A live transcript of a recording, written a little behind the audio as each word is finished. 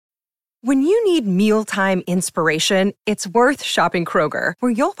When you need mealtime inspiration, it's worth shopping Kroger,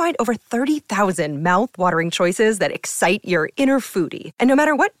 where you'll find over 30,000 mouth-watering choices that excite your inner foodie. And no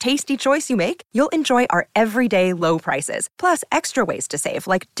matter what tasty choice you make, you'll enjoy our everyday low prices, plus extra ways to save,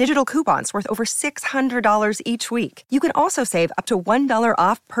 like digital coupons worth over $600 each week. You can also save up to $1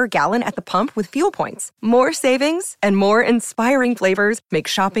 off per gallon at the pump with fuel points. More savings and more inspiring flavors make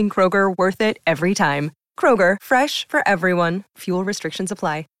shopping Kroger worth it every time. Kroger, fresh for everyone. Fuel restrictions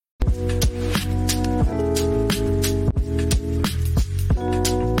apply.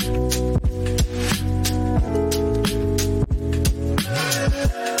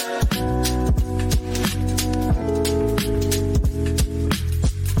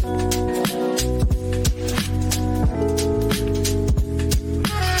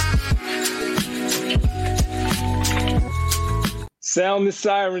 Sound the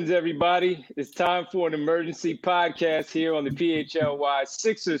sirens, everybody. It's time for an emergency podcast here on the PHLY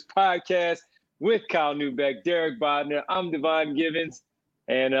Sixers podcast with Kyle Neubeck, Derek Bodner. I'm Devon Givens,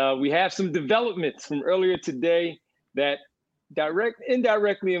 and we have some developments from earlier today that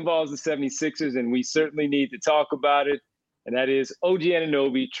indirectly involves the 76ers, and we certainly need to talk about it. And that is OG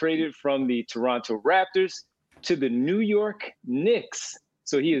Anunoby traded from the Toronto Raptors to the New York Knicks.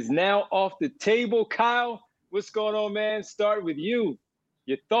 So he is now off the table. Kyle, what's going on, man? Start with you.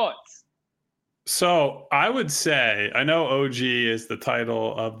 Your thoughts. So I would say, I know OG is the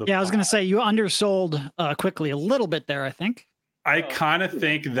title of the. Yeah, I was going to say you undersold Quickley a little bit there, I think. I kind of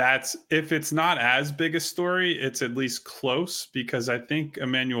think that's, if it's not as big a story, it's at least close, because I think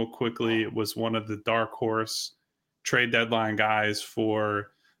Immanuel Quickley was one of the dark horse trade deadline guys for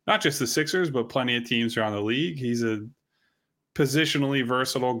not just the Sixers, but plenty of teams around the league. He's a positionally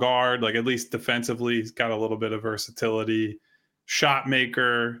versatile guard, like at least defensively, he's got a little bit of versatility, shot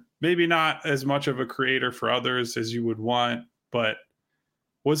maker, maybe not as much of a creator for others as you would want, but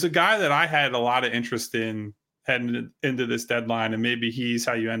was a guy that I had a lot of interest in heading into this deadline. And maybe he's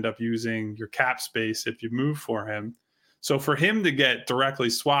how you end up using your cap space if you move for him. So for him to get directly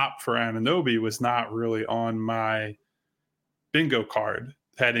swapped for Anunoby was not really on my bingo card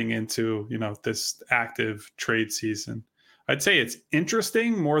heading into, this active trade season. I'd say it's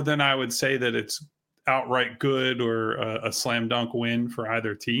interesting more than I would say that it's outright good or a slam dunk win for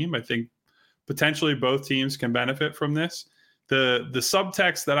either team. I think potentially both teams can benefit from this. The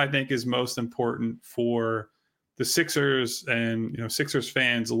subtext that I think is most important for the Sixers and Sixers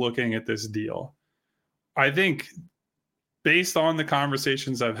fans looking at this deal, I think based on the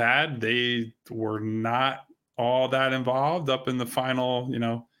conversations I've had, they were not all that involved up in the final,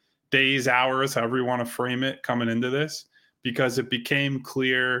 days, hours, however you want to frame it, coming into this. Because it became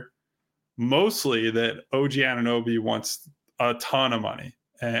clear mostly that OG Anunoby wants a ton of money.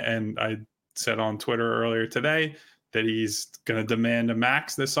 And I said on Twitter earlier today that he's going to demand a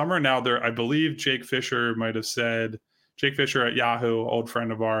max this summer. Now, I believe Jake Fisher at Yahoo, old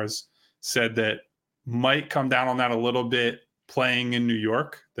friend of ours, said that might come down on that a little bit playing in New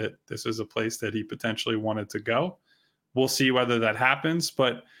York, that this is a place that he potentially wanted to go. We'll see whether that happens.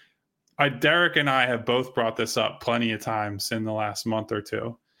 But Derek and I have both brought this up plenty of times in the last month or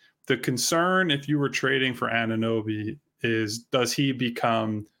two. The concern, if you were trading for Anunoby, is does he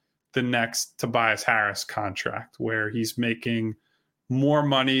become the next Tobias Harris contract where he's making more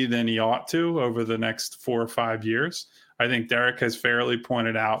money than he ought to over the next 4 or 5 years? I think Derek has fairly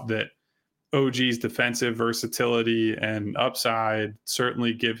pointed out that OG's defensive versatility and upside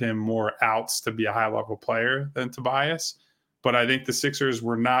certainly give him more outs to be a high-level player than Tobias. But I think the Sixers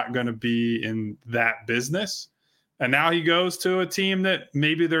were not going to be in that business. And now he goes to a team that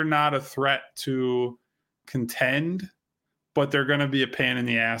maybe they're not a threat to contend, but they're going to be a pain in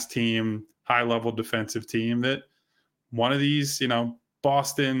the ass team, high-level defensive team that one of these,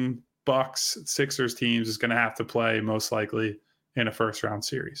 Boston, Bucks, Sixers teams is going to have to play most likely in a first-round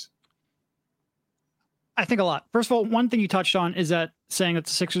series. I think a lot. First of all, one thing you touched on is that saying that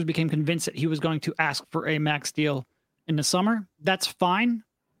the Sixers became convinced that he was going to ask for a max deal in the summer. That's fine,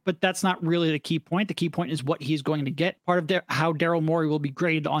 but that's not really the key point. The key point is what he's going to get. Part of how Daryl Morey will be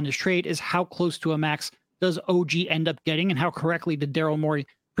graded on this trade is how close to a max does OG end up getting and how correctly did Daryl Morey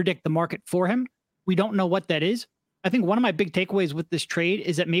predict the market for him. We don't know what that is. I think one of my big takeaways with this trade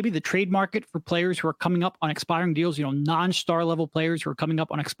is that maybe the trade market for players who are coming up on expiring deals, non-star level players who are coming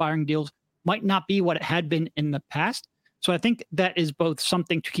up on expiring deals, might not be what it had been in the past. So I think that is both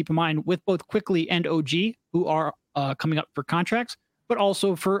something to keep in mind with both Quickley and OG, who are coming up for contracts, but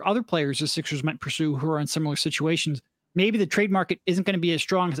also for other players the Sixers might pursue who are in similar situations. Maybe the trade market isn't going to be as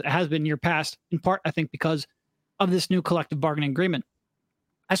strong as it has been in year past, in part, I think, because of this new collective bargaining agreement.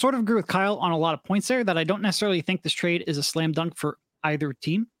 I sort of agree with Kyle on a lot of points there that I don't necessarily think this trade is a slam dunk for either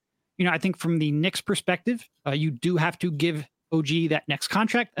team. I think from the Knicks perspective, you do have to give OG that next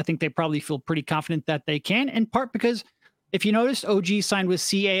contract. I think they probably feel pretty confident that they can, in part because if you noticed, OG signed with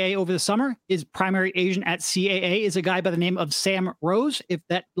CAA over the summer. His primary agent at CAA is a guy by the name of Sam Rose. If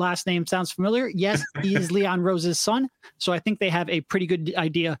that last name sounds familiar, yes, he is Leon Rose's son. So I think they have a pretty good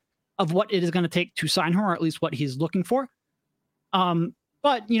idea of what it is going to take to sign him, or at least what he's looking for.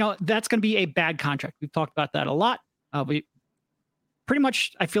 But, that's going to be a bad contract. We've talked about that a lot. We pretty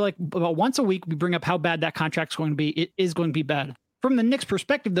much, I feel like about once a week, we bring up how bad that contract's going to be. It is going to be bad. From the Knicks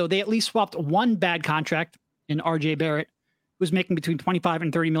perspective, though, they at least swapped one bad contract in RJ Barrett, who's making between $25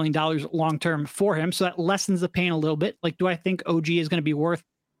 and $30 million long-term for him. So that lessens the pain a little bit. Like, do I think OG is going to be worth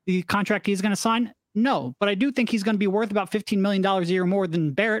the contract he's going to sign? No, but I do think he's going to be worth about $15 million a year more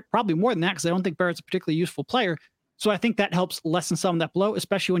than Barrett, probably more than that, because I don't think Barrett's a particularly useful player. So I think that helps lessen some of that blow,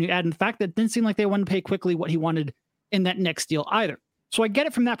 especially when you add in the fact that it didn't seem like they wanted to pay Quickley what he wanted in that next deal either. So I get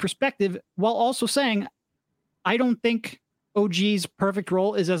it from that perspective, while also saying I don't think OG's perfect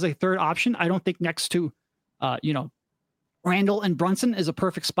role is as a third option. I don't think next to, Randall and Brunson is a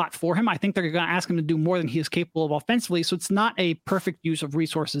perfect spot for him. I think they're going to ask him to do more than he is capable of offensively. So it's not a perfect use of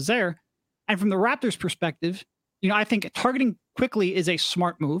resources there. And from the Raptors' perspective, I think targeting Quickley is a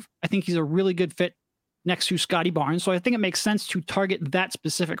smart move. I think he's a really good fit next to Scotty Barnes. So I think it makes sense to target that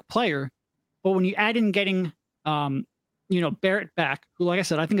specific player. But when you add in getting, Barrett back, who, like I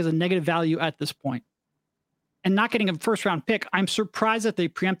said, I think is a negative value at this point, and not getting a first round pick, I'm surprised that they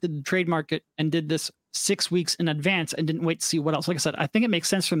preempted the trade market and did this 6 weeks in advance and didn't wait to see what else. Like I said, I think it makes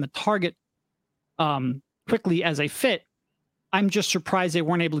sense from the target Quickley as a fit. I'm just surprised they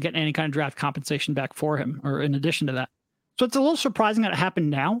weren't able to get any kind of draft compensation back for him, or in addition to that. So it's a little surprising that it happened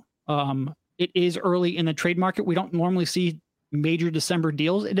now. It is early in the trade market. We don't normally see major December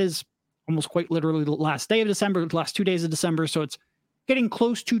deals. It is almost quite literally the last day of December, the last 2 days of December. So it's getting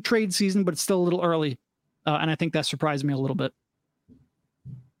close to trade season, but it's still a little early. And I think that surprised me a little bit.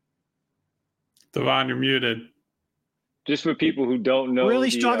 Devon, you're muted. Just for people who don't know.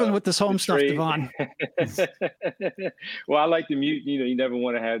 Really struggling with this home stuff, Devon. Well, I like to mute. You never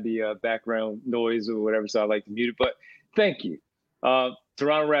want to have the background noise or whatever, so I like to mute it. But thank you.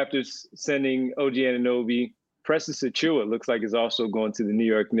 Toronto Raptors sending OG Anunoby. Preston Sachua looks like is also going to the New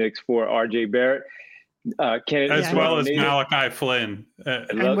York Knicks for RJ Barrett. As well as Malachi Flynn. As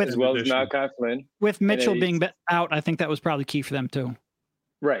well as Malachi Flynn. With Mitchell being out, I think that was probably key for them too.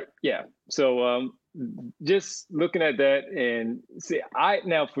 Right. Yeah. So just looking at that and see,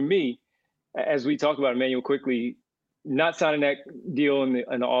 for me, as we talked about Immanuel Quickley, not signing that deal in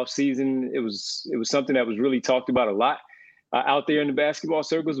the off season, it was something that was really talked about a lot out there in the basketball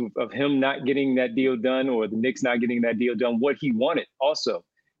circles of him not getting that deal done, or the Knicks not getting that deal done, what he wanted also,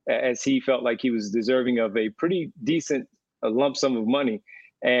 as he felt like he was deserving of a pretty decent lump sum of money.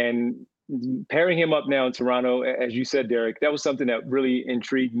 And pairing him up now in Toronto, as you said, Derek, that was something that really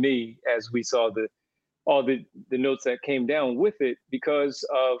intrigued me as we saw all the notes that came down with it, because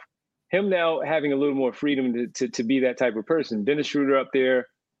of him now having a little more freedom to be that type of person. Dennis Schroeder up there,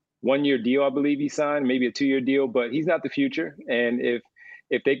 1 year deal, I believe he signed, maybe a 2 year deal, but he's not the future. And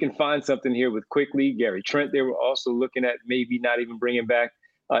if they can find something here with Quickley, Gary Trent, they were also looking at maybe not even bringing back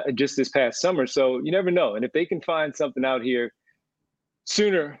just this past summer. So you never know. And if they can find something out here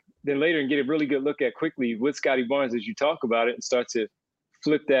sooner than later and get a really good look at Quickley with Scotty Barnes, as you talk about it, and start to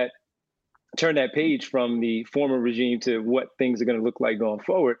turn that page from the former regime to what things are going to look like going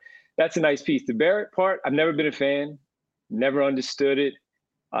forward, that's a nice piece. The Barrett part, I've never been a fan, never understood it.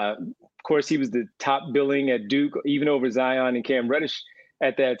 Of course, he was the top billing at Duke, even over Zion and Cam Reddish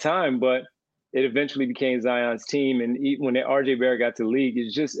at that time, but it eventually became Zion's team. And when RJ Barrett got to the league,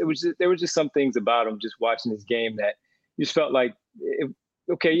 there were just some things about him just watching this game that you just felt like,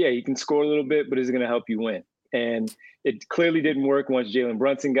 okay, yeah, he can score a little bit, but is it going to help you win? And it clearly didn't work once Jalen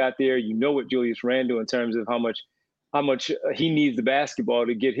Brunson got there. You know what Julius Randle, in terms of how much he needs the basketball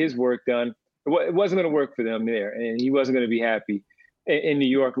to get his work done. It wasn't going to work for them there, and he wasn't going to be happy in New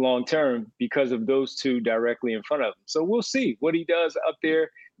York long term because of those two directly in front of him. So we'll see what he does up there.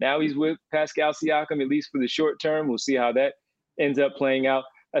 Now he's with Pascal Siakam, at least for the short term. We'll see how that ends up playing out.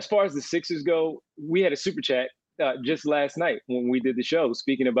 As far as the Sixers go, we had a super chat just last night when we did the show,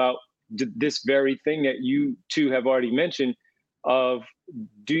 speaking about this very thing that you two have already mentioned of,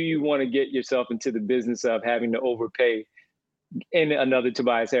 do you want to get yourself into the business of having to overpay in another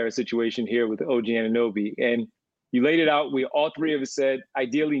Tobias Harris situation here with OG Anunoby? And you laid it out. All three of us said,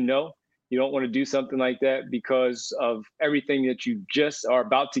 ideally, no, you don't want to do something like that because of everything that you just are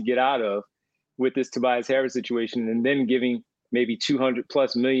about to get out of with this Tobias Harris situation, and then giving maybe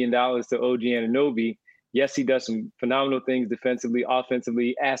 $200+ million to OG Anunoby Yes, he does some phenomenal things defensively,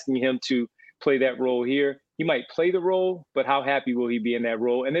 offensively, asking him to play that role here. He might play the role, but how happy will he be in that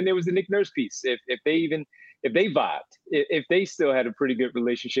role? And then there was the Nick Nurse piece. If they vibed, if they still had a pretty good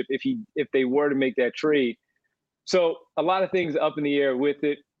relationship, if they were to make that trade. So a lot of things up in the air with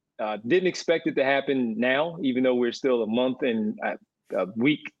it. Didn't expect it to happen now, even though we're still a month and a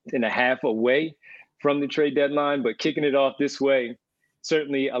week and a half away from the trade deadline. But kicking it off this way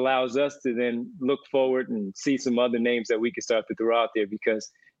certainly allows us to then look forward and see some other names that we can start to throw out there. Because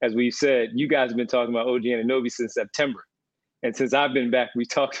as we've said, you guys have been talking about OG Anunoby since September. And since I've been back, we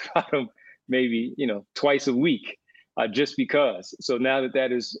talked about him maybe, twice a week, just because. So now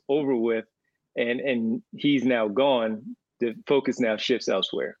that is over with and he's now gone, the focus now shifts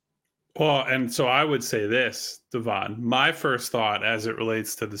elsewhere. Well, and so I would say this, Devon, my first thought as it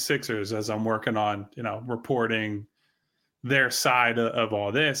relates to the Sixers, as I'm working on, reporting their side of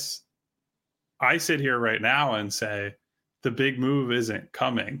all this, I sit here right now and say the big move isn't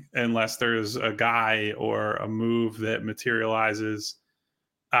coming unless there's a guy or a move that materializes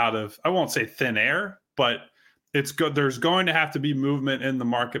out of, I won't say thin air, but it's good. There's going to have to be movement in the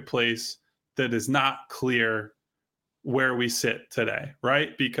marketplace that is not clear where we sit today,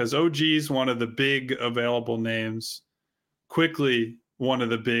 right? Because OG is one of the big available names, Quickley one of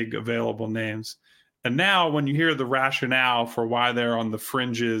the big available names. And now when you hear the rationale for why they're on the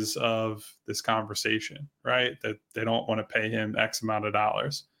fringes of this conversation, right, that they don't want to pay him X amount of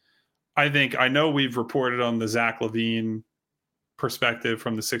dollars. I know we've reported on the Zach LaVine perspective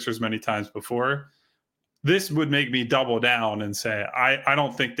from the Sixers many times before. This would make me double down and say, I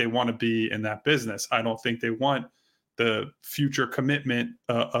don't think they want to be in that business. I don't think they want the future commitment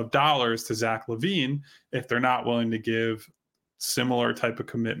of dollars to Zach LaVine if they're not willing to give similar type of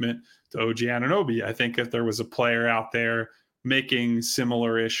commitment to OG Anunoby. I think if there was a player out there making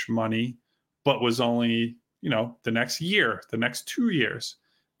similar-ish money, but was only, the next year, the next 2 years,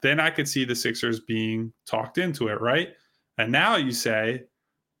 then I could see the Sixers being talked into it, right? And now you say,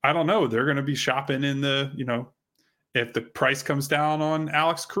 I don't know, they're going to be shopping in the, if the price comes down on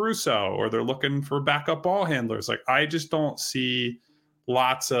Alex Caruso or they're looking for backup ball handlers. Like, I just don't see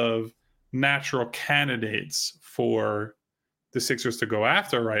lots of natural candidates for the Sixers to go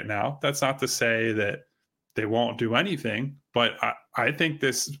after right now. That's not to say that they won't do anything, but I think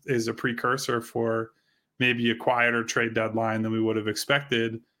this is a precursor for maybe a quieter trade deadline than we would have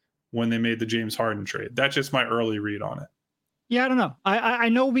expected when they made the James Harden trade. That's just my early read on it. Yeah, I don't know. I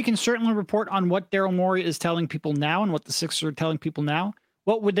know we can certainly report on what Daryl Morey is telling people now and what the Sixers are telling people now.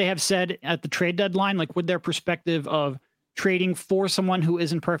 What would they have said at the trade deadline? Like, would their perspective of trading for someone who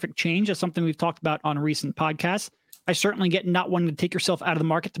isn't perfect change? That's something we've talked about on a recent podcast. I certainly get not wanting to take yourself out of the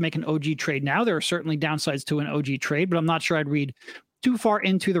market to make an OG trade now. There are certainly downsides to an OG trade, but I'm not sure I'd read too far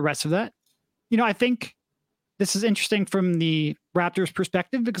into the rest of that. I think this is interesting from the Raptors'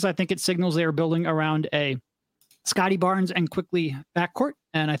 perspective because I think it signals they are building around a Scotty Barnes and Quickley backcourt.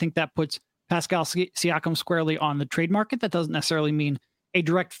 And I think that puts Pascal Siakam squarely on the trade market. That doesn't necessarily mean a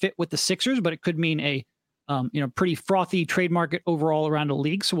direct fit with the Sixers, but it could mean a pretty frothy trade market overall around the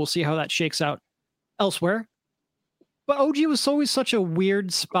league. So we'll see how that shakes out elsewhere. But OG was always such a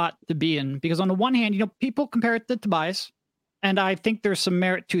weird spot to be in because on the one hand, people compare it to Tobias. And I think there's some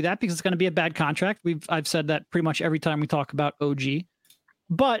merit to that because it's going to be a bad contract. I've said that pretty much every time we talk about OG.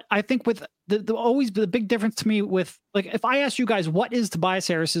 But I think with the big difference to me with, like, if I asked you guys, what is Tobias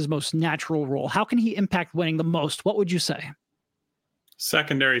Harris's most natural role? How can he impact winning the most? What would you say?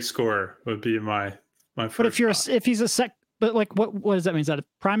 Secondary scorer would be my first. But if he's a what does that mean? Is that a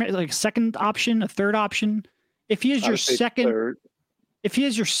primary, like second option, a third option? If he is your second, third. If he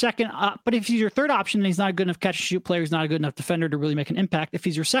is your second, but if he's your third option, he's not a good enough catch and shoot player. He's not a good enough defender to really make an impact. If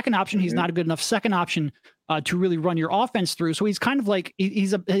he's your second option, he's not a good enough second option to really run your offense through. So he's kind of like,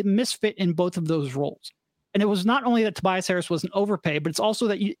 he's a misfit in both of those roles. And it was not only that Tobias Harris was an overpay, but it's also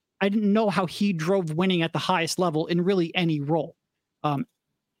that I didn't know how he drove winning at the highest level in really any role.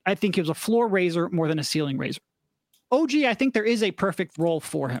 I think he was a floor raiser more than a ceiling raiser. OG, I think there is a perfect role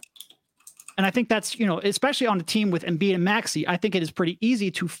for him. And I think that's, especially on a team with Embiid and Maxey, I think it is pretty easy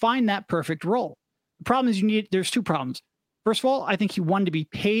to find that perfect role. The problem is there's two problems. First of all, I think he wanted to be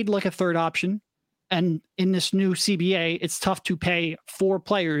paid like a third option. And in this new CBA, it's tough to pay 4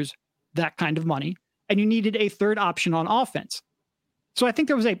 players that kind of money. And you needed a third option on offense. So I think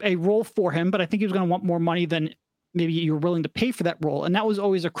there was a role for him, but I think he was going to want more money than maybe you were willing to pay for that role. And that was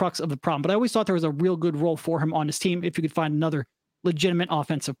always a crux of the problem. But I always thought there was a real good role for him on his team if you could find another legitimate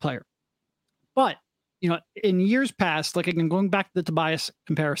offensive player. But, in years past, like again, going back to the Tobias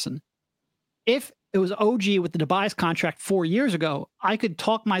comparison, if it was OG with the Tobias contract 4 years ago, I could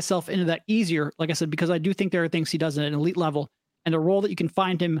talk myself into that easier, like I said, because I do think there are things he does at an elite level and a role that you can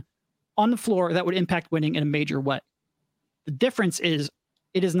find him on the floor that would impact winning in a major way. The difference is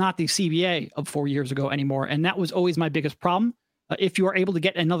it is not the CBA of 4 years ago anymore, and that was always my biggest problem. If you are able to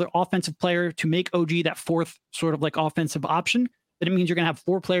get another offensive player to make OG that fourth sort of like offensive option, then it means you're going to have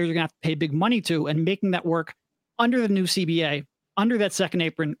 4 players you're going to have to pay big money to, and making that work under the new CBA, under that second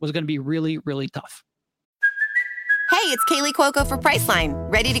apron, was going to be really, really tough. Hey, it's Kaylee Cuoco for Priceline.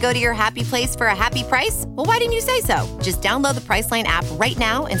 Ready to go to your happy place for a happy price? Well, why didn't you say so? Just download the Priceline app right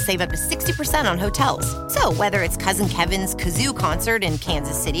now and save up to 60% on hotels. So whether it's Cousin Kevin's Kazoo Concert in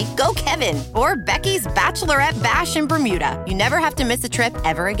Kansas City, go Kevin, or Becky's Bachelorette Bash in Bermuda, you never have to miss a trip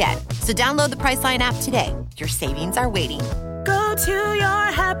ever again. So download the Priceline app today. Your savings are waiting. Go to your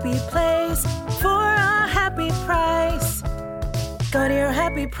happy place for a happy price. Go to your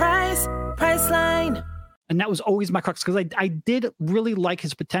happy price, Priceline. And that was always my crux, because I did really like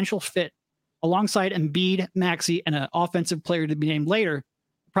his potential fit alongside Embiid, Maxey, and an offensive player to be named later.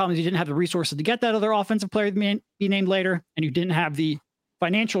 The problem is you didn't have the resources to get that other offensive player to be named later, and you didn't have the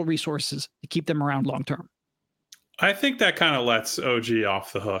financial resources to keep them around long term. I think that kind of lets OG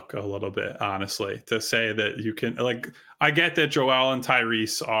off the hook a little bit, honestly, to say that you can, like, I get that Joel and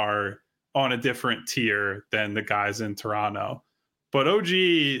Tyrese are on a different tier than the guys in Toronto, but OG,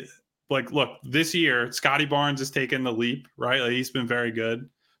 like, look, this year, Scotty Barnes has taken the leap, right? Like, he's been very good.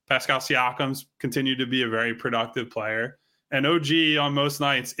 Pascal Siakam's continued to be a very productive player. And OG on most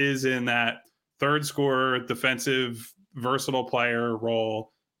nights is in that third scorer, defensive, versatile player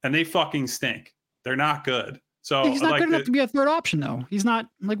role. And they fucking stink. They're not good. So he's not good enough to be a third option, though. He's not,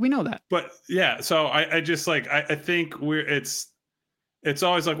 like, we know that. But yeah, so I just like, I think it's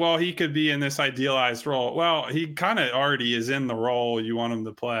always like, well, he could be in this idealized role. Well, he kind of already is in the role you want him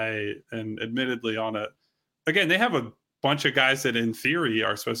to play. And admittedly again, they have a bunch of guys that in theory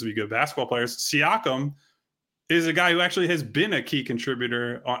are supposed to be good basketball players. Siakam is a guy who actually has been a key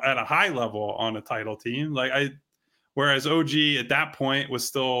contributor at a high level on a title team. Whereas OG at that point was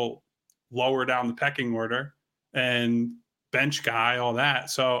still lower down the pecking order and bench guy, all that.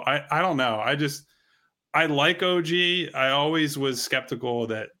 So I don't know. I like OG. I always was skeptical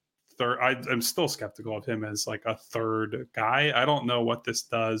that I'm still skeptical of him as like a third guy. I don't know what this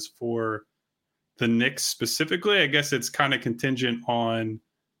does for the Knicks specifically. I guess it's kind of contingent on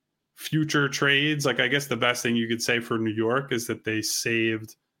future trades. Like, I guess the best thing you could say for New York is that they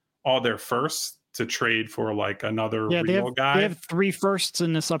saved all their firsts to trade for like another real guy. They have 3 firsts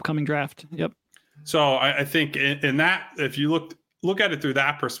in this upcoming draft. Yep. So I think in that, if you look at it through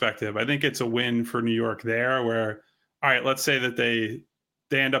that perspective, I think it's a win for New York there, where, all right, let's say that they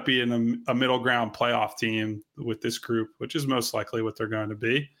end up being a middle ground playoff team with this group, which is most likely what they're going to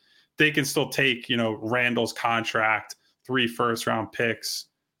be. They can still take, Randall's contract, 3 first-round picks,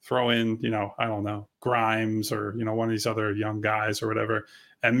 throw in, I don't know, Grimes or, one of these other young guys or whatever,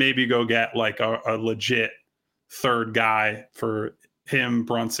 and maybe go get like a legit third guy for him,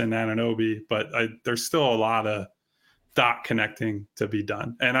 Brunson, Anunoby. But there's still a lot of dot connecting to be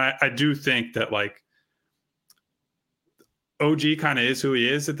done. And I do think that like OG kind of is who he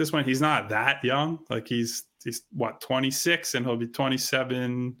is at this point. He's not that young. Like he's what, 26, and he'll be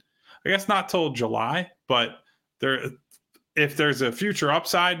 27, I guess not till July, but if there's a future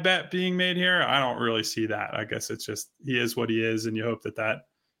upside bet being made here, I don't really see that. I guess it's just, he is what he is. And you hope that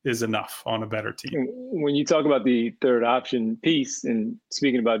is enough on a better team. When you talk about the third option piece, and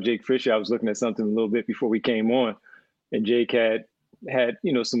speaking about Jake Fisher, I was looking at something a little bit before we came on. And Jake had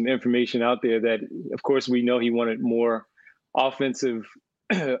some information out there that, of course, we know he wanted more offensive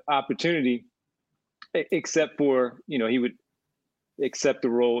opportunity, except for, he would accept the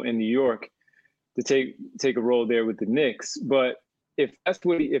role in New York to take a role there with the Knicks. But if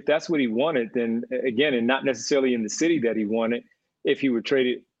that's what he wanted, then again, and not necessarily in the city that he wanted, if he were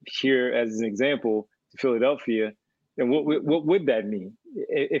traded here as an example to Philadelphia, then what would that mean?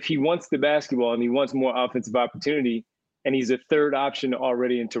 If he wants the basketball and he wants more offensive opportunity, and he's a third option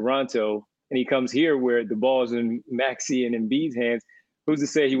already in Toronto, and he comes here where the ball's in Maxey and Embiid's hands, who's to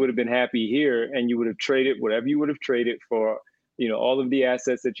say he would have been happy here, and you would have traded whatever you would have traded for, all of the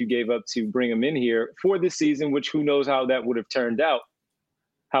assets that you gave up to bring him in here for this season, which who knows how that would have turned out.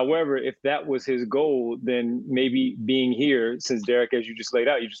 However, if that was his goal, then maybe being here, since Derek, as you just laid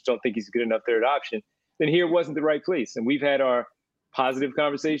out, you just don't think he's a good enough third option, then here wasn't the right place. And we've had our positive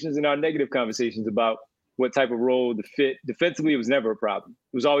conversations and our negative conversations about what type of role the fit. Defensively, it was never a problem.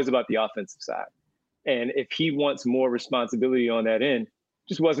 It was always about the offensive side. And if he wants more responsibility on that end,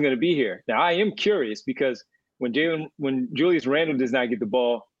 just wasn't going to be here. Now, I am curious because when Julius Randle does not get the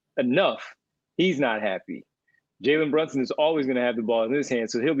ball enough, He's not happy. Jalen Brunson is always going to have the ball in his hand,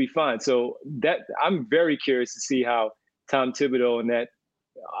 so he'll be fine. So that I'm very curious to see how Tom Thibodeau and that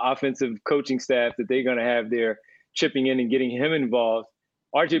offensive coaching staff that they're going to have there chipping in and getting him involved.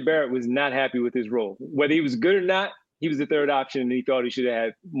 RJ Barrett was not happy with his role. Whether he was good or not, he was the third option, and he thought he should have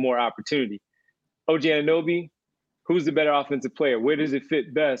had more opportunity. OG Anunoby, who's the better offensive player? Where does it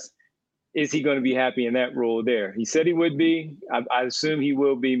fit best? Is he going to be happy in that role there? He said he would be. I assume he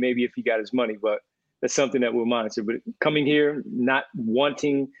will be, maybe if he got his money, but that's something that we'll monitor. But coming here, not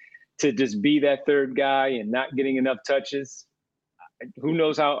wanting to just be that third guy and not getting enough touches, who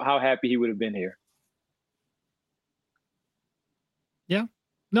knows how happy he would have been here. Yeah.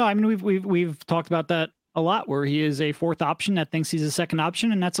 No, I mean, we've talked about that a lot, where he is a fourth option that thinks he's a second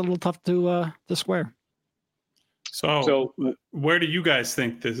option, and that's a little tough to square. So where do you guys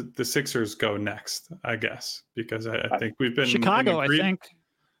think the Sixers go next, I guess? Because I think we've been Chicago, I think.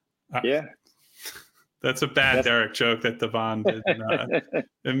 Yeah. That's a bad Derek joke that Devon did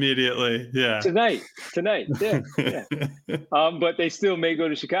immediately. Yeah. Tonight. Yeah. But they still may go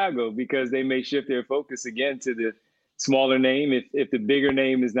to Chicago because they may shift their focus again to the smaller name. If the bigger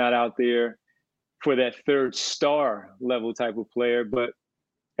name is not out there for that third star level type of player, but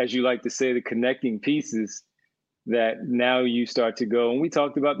as you like to say, the connecting pieces that now you start to go. And we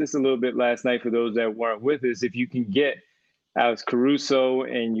talked about this a little bit last night for those that weren't with us. If you can get Alex Caruso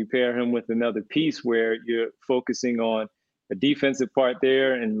and you pair him with another piece where you're focusing on a defensive part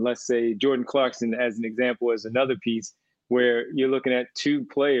there, and let's say Jordan Clarkson as an example as another piece where you're looking at two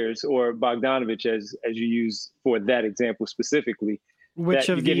players, or Bogdanovich as you use for that example specifically. Which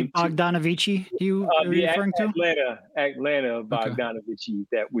of the Bogdanovici you are referring to? Atlanta Bogdanovici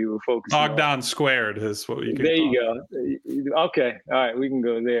that we were focusing on. Bogdan squared is what you can There you go. Okay. All right. We can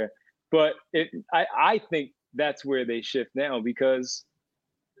go there. But I think that's where they shift now, because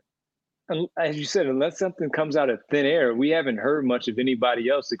as you said, unless something comes out of thin air, we haven't heard much of anybody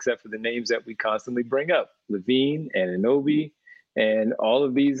else except for the names that we constantly bring up. Levine and Anunoby and all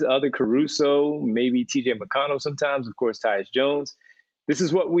of these other, Caruso, maybe TJ McConnell sometimes, of course, Tyus Jones. This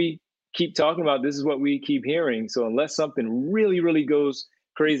is what we keep talking about. This is what we keep hearing. So unless something really, really goes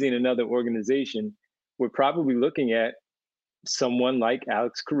crazy in another organization, we're probably looking at someone like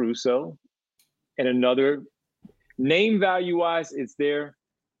Alex Caruso, and another name value-wise, it's there.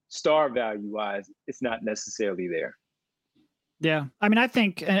 Star value-wise, it's not necessarily there. Yeah. I mean, I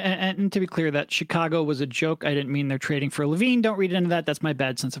think, and to be clear, that Chicago was a joke. I didn't mean they're trading for Levine. Don't read into that. That's my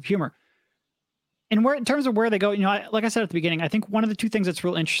bad sense of humor. And in terms of where they go, like I said at the beginning, I think one of the two things that's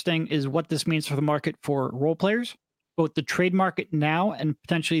real interesting is what this means for the market for role players, both the trade market now and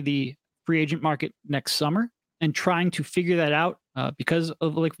potentially the free agent market next summer, and trying to figure that out because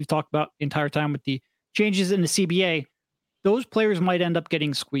of, like we've talked about the entire time with the changes in the CBA, those players might end up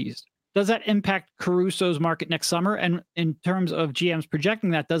getting squeezed. Does that impact Caruso's market next summer? And in terms of GMs projecting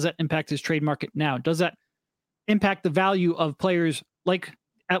that, does that impact his trade market now? Does that impact the value of players like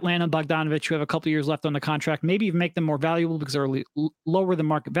Atlanta, Bogdanovich, who have a couple of years left on the contract, maybe even make them more valuable because they're lower than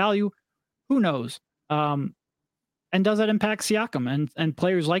market value? Who knows? And does that impact Siakam and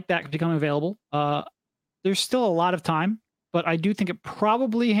players like that become available? There's still a lot of time, but I do think it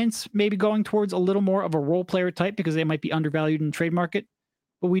probably hints maybe going towards a little more of a role player type because they might be undervalued in the trade market.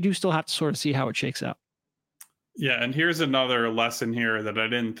 But we do still have to sort of see how it shakes out. Yeah, and here's another lesson here that I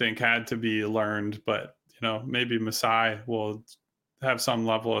didn't think had to be learned, but maybe Masai will have some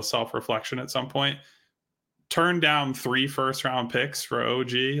level of self-reflection at some point. Turned down 3 first-round picks for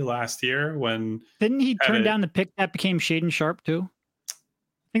OG last year when... Didn't he turn down the pick that became Shaden Sharp too? I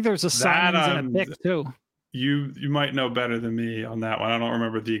think there was a signings and a pick too. You might know better than me on that one. I don't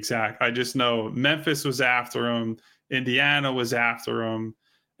remember the exact. I just know Memphis was after him. Indiana was after him.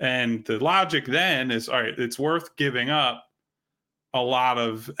 And the logic then is, all right, it's worth giving up a lot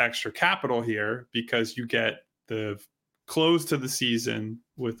of extra capital here because you get the close to the season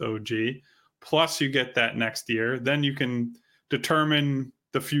with OG, plus you get that next year. Then you can determine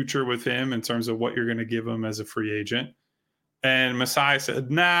the future with him in terms of what you're going to give him as a free agent. And Masai said,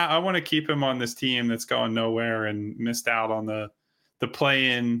 nah, I want to keep him on this team that's going nowhere and missed out on the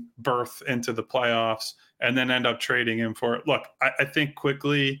play-in berth into the playoffs, and then end up trading him for it. Look, I think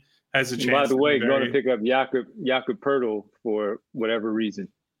Quickley has a chance. By the way, going to pick up Jakob Poeltl for whatever reason.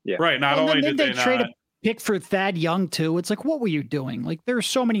 Yeah. Right. Not only did they trade a pick for Thad Young too. It's like, what were you doing? Like, there are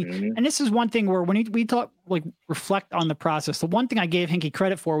so many, and this is one thing where when we talk, like, reflect on the process, the one thing I gave Hinkie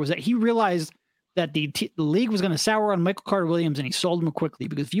credit for was that he realized that the league was going to sour on Michael Carter-Williams, and he sold him quickly,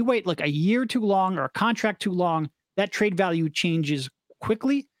 because if you wait like a year too long or a contract too long, that trade value changes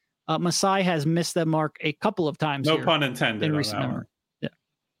quickly. Masai has missed that mark a couple of times. No pun intended. In recent memory. Yeah.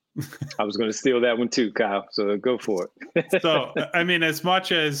 I was going to steal that one too, Kyle. So go for it. So, I mean, as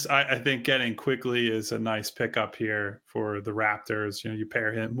much as I think getting Quickley is a nice pickup here for the Raptors, you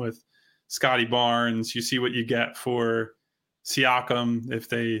pair him with Scotty Barnes, you see what you get for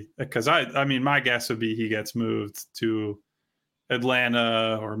Siakam because I mean, my guess would be he gets moved to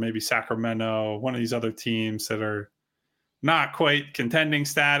Atlanta or maybe Sacramento, one of these other teams that are not quite contending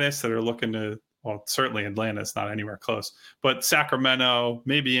status, that are looking to, well, certainly Atlanta's not anywhere close, but Sacramento,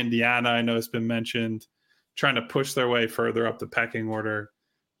 maybe Indiana, I know it's been mentioned, trying to push their way further up the pecking order.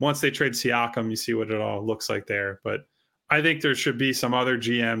 Once they trade Siakam, you see what it all looks like there. But I think there should be some other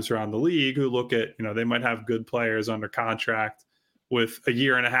GMs around the league who look at, they might have good players under contract with a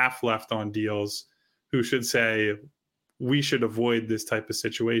year and a half left on deals, who should say, we should avoid this type of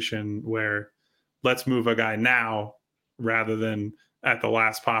situation where let's move a guy now rather than at the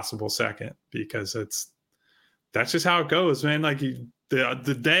last possible second, because that's just how it goes, man. Like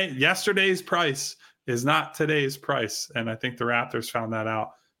yesterday's price is not today's price. And I think the Raptors found that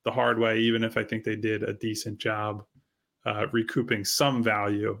out the hard way, even if I think they did a decent job recouping some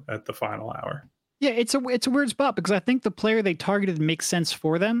value at the final hour. Yeah, it's a weird spot because I think the player they targeted makes sense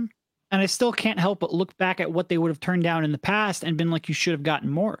for them. And I still can't help but look back at what they would have turned down in the past and been like, you should have gotten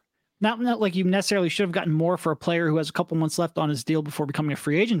more. Not like you necessarily should have gotten more for a player who has a couple months left on his deal before becoming a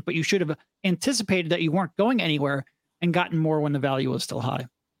free agent, but you should have anticipated that you weren't going anywhere and gotten more when the value was still high.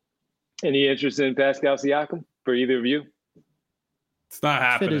 Any interest in Pascal Siakam for either of you? It's not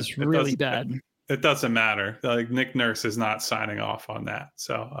happening. It is really bad. It doesn't matter. Like Nick Nurse is not signing off on that.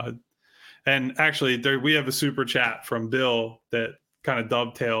 So, and actually we have a super chat from Bill that kind of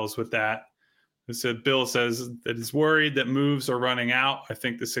dovetails with that. Bill says that he's worried that moves are running out. I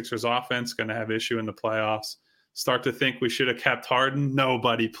think the Sixers offense is going to have issue in the playoffs. Start to think we should have kept Harden.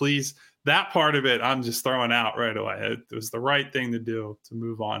 Nobody, please. That part of it, I'm just throwing out right away. It was the right thing to do to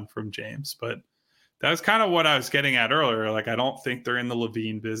move on from James. But that's kind of what I was getting at earlier. Like, I don't think they're in the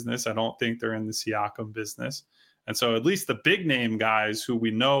Levine business. I don't think they're in the Siakam business. And so at least the big name guys who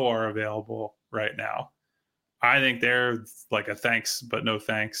we know are available right now, I think they're like a thanks but no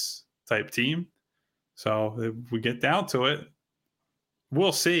thanks type team. So if we get down to it,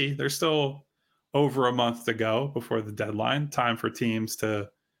 we'll see. There's still over a month to go before the deadline. Time for teams to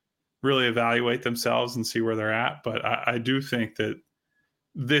really evaluate themselves and see where they're at. But I do think that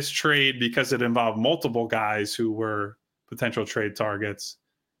this trade, because it involved multiple guys who were potential trade targets,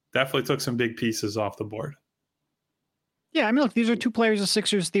 definitely took some big pieces off the board. Yeah, I mean, look, these are two players the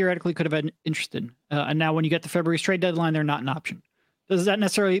Sixers theoretically could have been interested in. And now when you get the February's trade deadline, they're not an option. Does that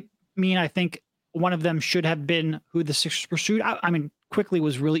necessarily mean I think one of them should have been who the Sixers pursued? I mean, Quickley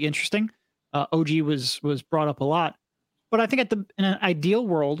was really interesting. OG was brought up a lot. But I think in an ideal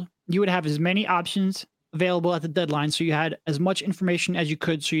world, you would have as many options available at the deadline, so you had as much information as you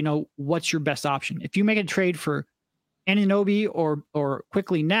could, so you know what's your best option. If you make a trade for Anunoby or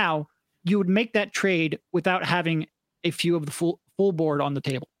Quickley now, you would make that trade without having a few of the full board on the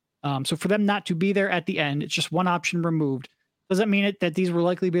table. So for them not to be there at the end, it's just one option removed. Does that mean that these were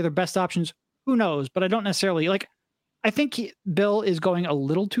likely to be their best options? Who knows? But I don't necessarily like. I think Bill is going a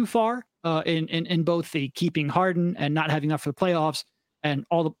little too far in both the keeping Harden and not having enough for the playoffs and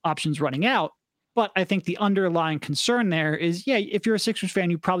all the options running out. But I think the underlying concern there is, yeah, if you're a Sixers fan,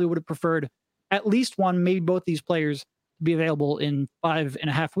 you probably would have preferred at least one, maybe both these players to be available in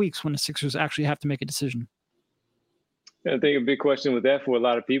 5.5 weeks when the Sixers actually have to make a decision. I think a big question with that for a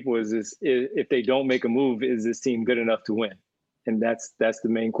lot of people is if they don't make a move, is this team good enough to win? And that's the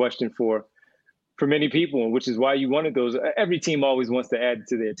main question for many people, which is why you wanted those. Every team always wants to add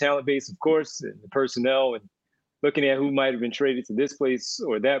to their talent base, of course, and the personnel, and looking at who might have been traded to this place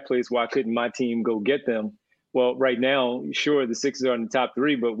or that place. Why couldn't my team go get them? Well, right now, sure, the Sixers are in the top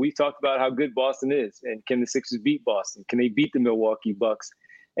three, but we've talked about how good Boston is. And can the Sixers beat Boston? Can they beat the Milwaukee Bucks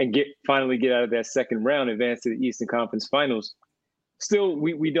and finally get out of that second round, advance to the Eastern Conference Finals? Still,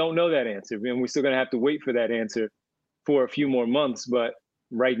 we don't know that answer. And we're still going to have to wait for that answer for a few more months. But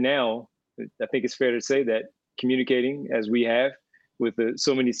right now, I think it's fair to say that communicating as we have with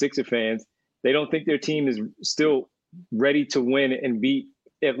so many Sixer fans, they don't think their team is still ready to win and beat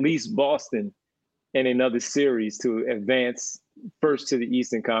at least Boston in another series to advance first to the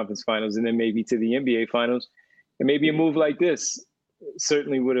Eastern Conference Finals and then maybe to the NBA Finals. And maybe a move like this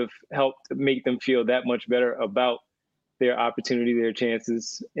certainly would have helped make them feel that much better about their opportunity, their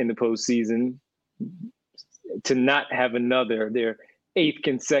chances in the postseason, to not have their 8th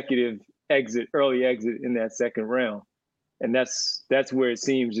consecutive early exit in that second round. And that's where it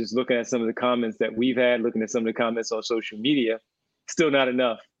seems, just looking at some of the comments that we've had, looking at some of the comments on social media, still not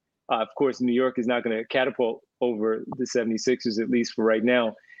enough. Of course, New York is not going to catapult over the 76ers, at least for right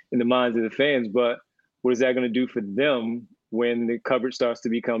now. in the minds of the fans. But what is that going to do for them when the cupboard starts to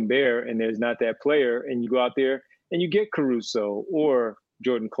become bare and there's not that player, and you go out there and you get Caruso or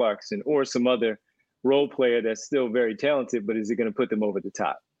Jordan Clarkson or some other role player that's still very talented, but is it going to put them over the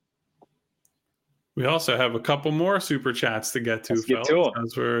top? We also have a couple more super chats to get to, Let's get to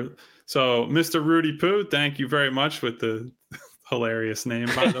them. So Mr. Rudy Poo, thank you very much with the hilarious name,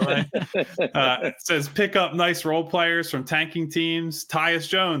 by the way. It says, pick up nice role players from tanking teams. Tyus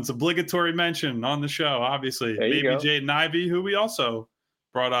Jones, obligatory mention on the show, obviously. Maybe Jaden Ivey, who we also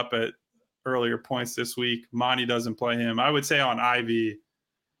brought up at earlier points this week. Monty doesn't play him. I would say on Ivey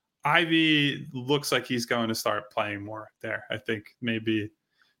looks like he's going to start playing more there. I think maybe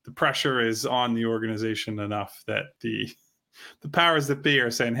the pressure is on the organization enough that the powers that be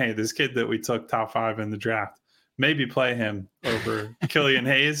are saying, hey, this kid that we took top 5 in the draft, maybe play him over Killian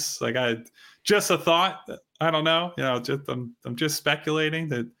Hayes. Like, just a thought. I don't know. I'm just speculating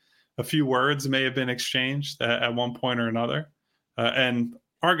that a few words may have been exchanged at one point or another. And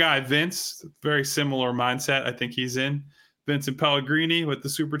our guy, Vince, very similar mindset. I think he's in. Vincent Pellegrini with the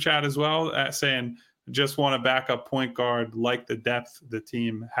super chat as well, saying, just want a backup point guard like the depth the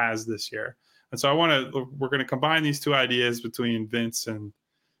team has this year. And so we're going to combine these two ideas between Vince and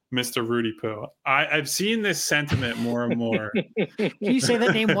Mr. Rudy Poo. I've seen this sentiment more and more. Can you say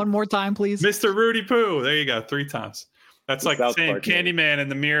that name one more time, please? Mr. Rudy Poo. There you go. 3 times. That's like saying Candyman in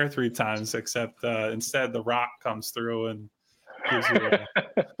the mirror 3 times, except instead the rock comes through and gives you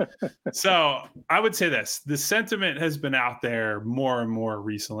So I would say this. The sentiment has been out there more and more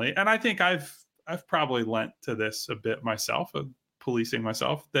recently. And I think I've probably lent to this a bit myself, policing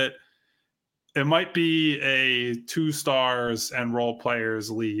myself, that it might be a 2 stars and role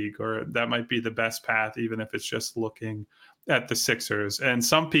players league, or that might be the best path, even if it's just looking at the Sixers. And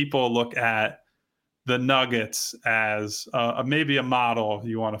some people look at the Nuggets as maybe a model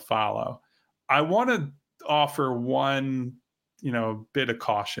you want to follow. I want to offer one, bit of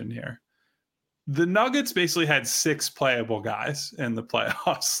caution here. The Nuggets basically had 6 playable guys in the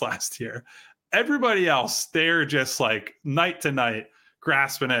playoffs last year. Everybody else, they're just like night to night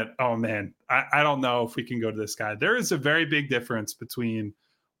grasping at, oh man, I don't know if we can go to this guy. There is a very big difference between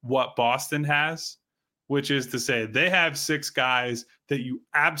what Boston has, which is to say they have 6 guys that you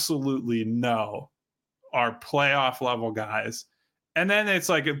absolutely know are playoff level guys. And then it's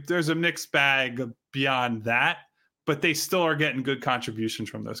like there's a mixed bag beyond that, but they still are getting good contributions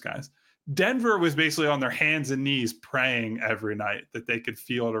from those guys. Denver was basically on their hands and knees praying every night that they could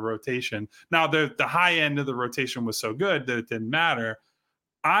field a rotation. Now, the high end of the rotation was so good that it didn't matter.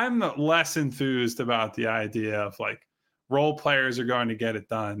 I'm less enthused about the idea of like role players are going to get it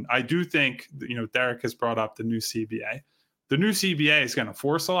done. I do think, Derek has brought up the new CBA. The new CBA is going to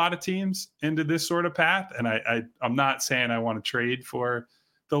force a lot of teams into this sort of path. And I'm not saying I want to trade for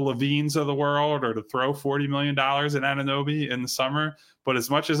the Levines of the world or to throw $40 million in Anunoby in the summer. But as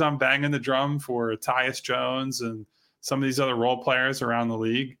much as I'm banging the drum for Tyus Jones and some of these other role players around the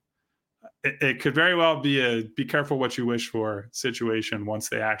league, it could very well be a be careful what you wish for situation once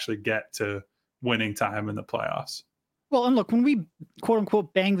they actually get to winning time in the playoffs. Well, and look, when we quote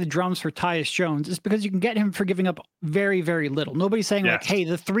unquote bang the drums for Tyus Jones, it's because you can get him for giving up very, very little. Nobody's saying like, hey,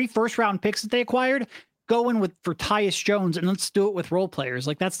 the 3 first-round picks that they acquired, go in for Tyus Jones and let's do it with role players.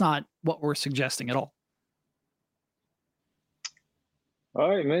 Like, that's not what we're suggesting at all. All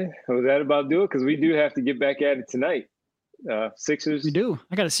right, man. Was that about do it? Because we do have to get back at it tonight. Sixers. We do.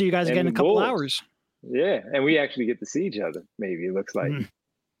 I got to see you guys again in a couple hours. Yeah, and we actually get to see each other. Maybe it looks like.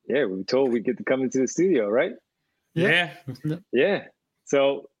 Yeah, we were told we get to come into the studio, right? Yeah.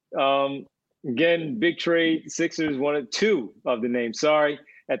 So again, big trade. Sixers wanted 2 of the names. Sorry,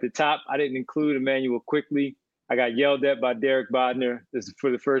 at the top I didn't include Immanuel Quickley. I got yelled at by Derek Bodner. This is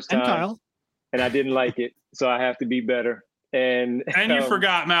for the first time, and Kyle, and I didn't like it. So I have to be better. And you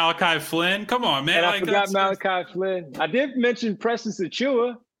forgot Malachi Flynn. Come on, man. And I forgot Malachi Flynn. I did mention Preston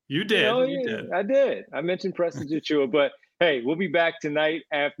Achua. You did. You did. I did. I mentioned Preston Achua. But, hey, we'll be back tonight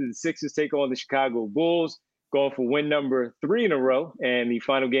after the Sixers take on the Chicago Bulls, going for win number 3 in a row and the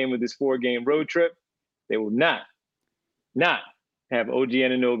final game of this 4-game road trip. They will not have OG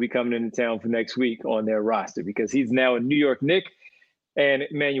Anunoby coming into town for next week on their roster because he's now a New York Knick. And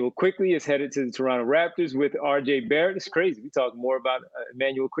Immanuel Quickley is headed to the Toronto Raptors with RJ Barrett. It's crazy. We talk more about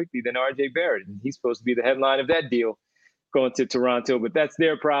Immanuel Quickley than RJ Barrett. And he's supposed to be the headline of that deal going to Toronto. But that's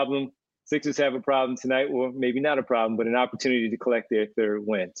their problem. Sixers have a problem tonight, or maybe not a problem, but an opportunity to collect their 3rd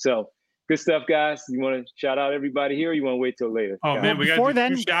win. So good stuff, guys. You want to shout out everybody here, or you want to wait till later? Oh, guys? man, we got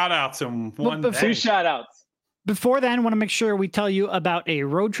 2 shout outs in one day. 2 shout outs. Before then, I want to make sure we tell you about a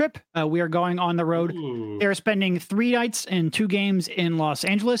road trip. We are going on the road. They're spending 3 nights and 2 games in Los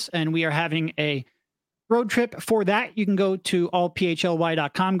Angeles, and we are having a road trip. For that, you can go to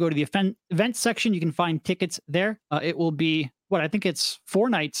allphly.com, go to the event section. You can find tickets there. It will be, I think it's 4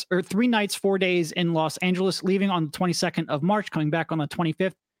 nights or 3 nights, 4 days in Los Angeles, leaving on the 22nd of March, coming back on the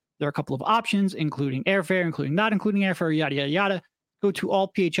 25th. There are a couple of options, including airfare, including not including airfare, yada, yada, yada. Go to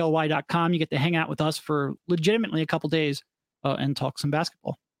allphly.com. You get to hang out with us for legitimately a couple days and talk some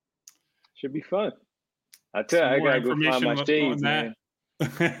basketball. Should be fun. I tell you, I got to go find my shades, man.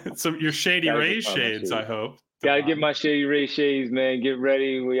 Your Shady Ray shades, I hope. Got to get my Shady Ray shades, man. Get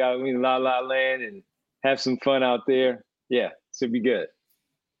ready. We out in La La Land and have some fun out there. Yeah, should be good.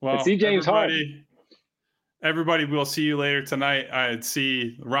 Well, and see James Harden. Everybody, we'll see you later tonight. I'd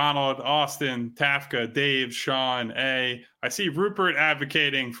see Ronald, Austin, Tafka, Dave, Sean, A. I see Rupert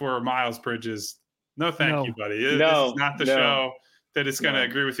advocating for Miles Bridges. No, thank you, buddy. This is not the show that is going to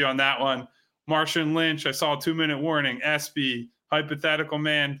agree with you on that one. Martian Lynch, I saw a 2-minute warning. SB, Hypothetical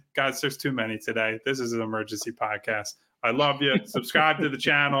Man. Guys, there's too many today. This is an emergency podcast. I love you. Subscribe to the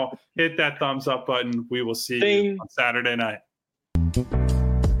channel. Hit that thumbs up button. We will see you on Saturday night.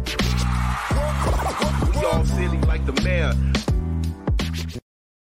 All silly like the mayor.